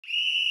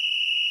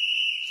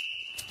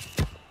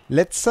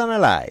Let's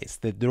analyze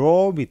the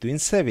draw between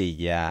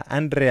Sevilla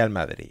and Real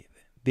Madrid.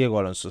 Diego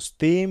Alonso's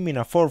team in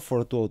a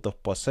 4-4-2 out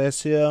of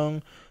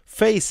possession,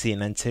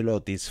 facing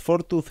Ancelotti's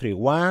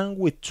 4-2-3-1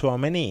 with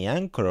Tchouaméni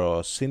and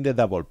Kroos in the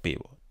double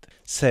pivot.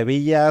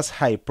 Sevilla's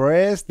high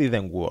press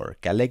didn't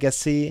work, a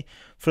legacy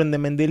from the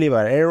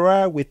Mendilibar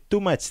era with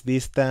too much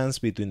distance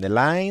between the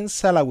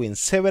lines, allowing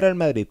several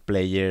Madrid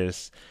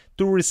players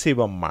to receive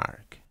on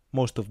mark.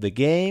 Most of the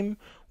game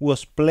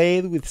was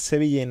played with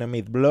Sevilla in a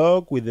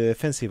mid-block with the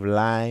defensive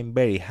line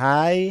very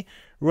high,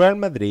 Real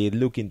Madrid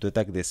looking to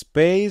attack the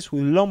space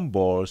with long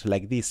balls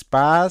like this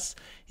pass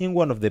in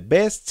one of the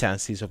best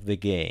chances of the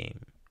game.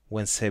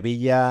 When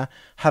Sevilla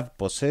had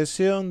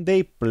possession,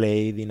 they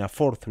played in a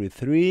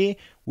 4-3-3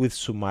 with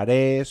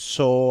Soumaré,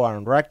 So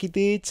and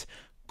Rakitic,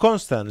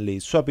 constantly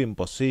swapping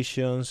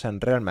positions,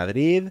 and Real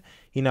Madrid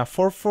in a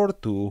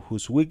 4-4-2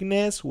 whose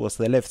weakness was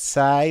the left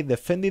side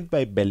defended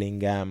by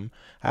Bellingham,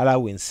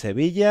 allowing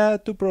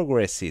Sevilla to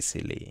progress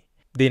easily.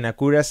 The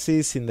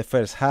inaccuracies in the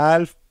first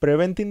half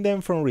preventing them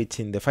from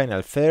reaching the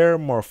final third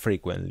more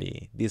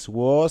frequently. This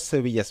was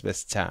Sevilla's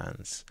best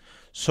chance.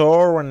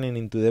 So running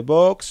into the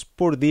box,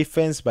 poor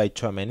defense by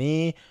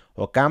Tchouaméni,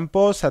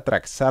 Ocampos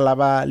attracts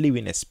Alaba,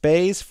 leaving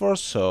space for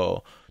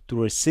So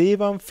to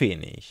receive and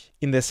finish.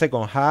 In the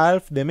second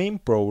half, the main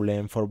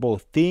problem for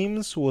both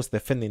teams was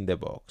defending the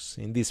box.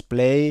 In this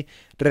play,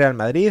 Real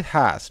Madrid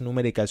has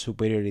numerical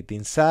superiority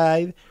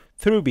inside,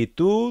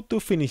 3v2 to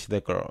finish the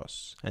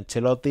cross.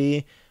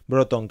 Ancelotti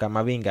brought on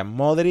Camavinga and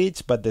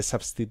Modric, but the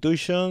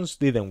substitutions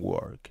didn't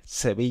work.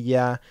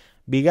 Sevilla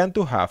began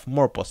to have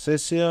more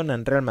possession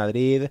and Real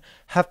Madrid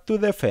had to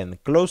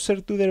defend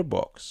closer to their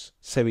box.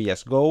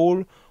 Sevilla's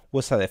goal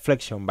was a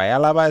deflection by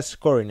Alaba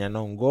scoring an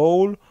own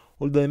goal,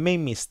 although the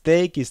main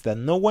mistake is that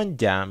no one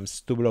jumps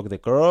to block the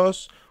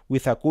cross,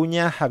 with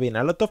Acuña having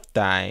a lot of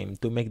time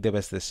to make the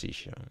best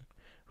decision.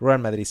 Real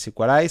Madrid's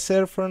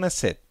equalizer from a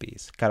set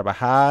piece,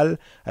 Carvajal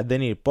at the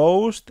near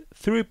post,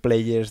 3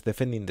 players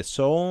defending the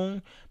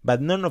zone,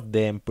 but none of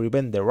them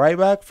prevent the right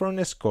back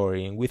from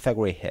scoring with a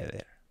great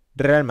header.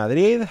 Real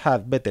Madrid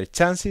had better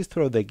chances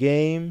throughout the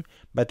game,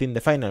 but in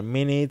the final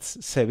minutes,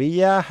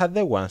 Sevilla had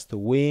the ones to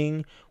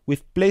win,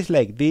 with plays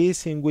like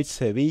this in which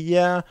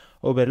Sevilla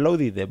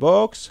overloaded the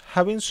box,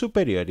 having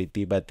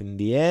superiority, but in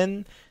the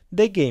end,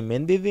 the game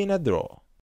ended in a draw.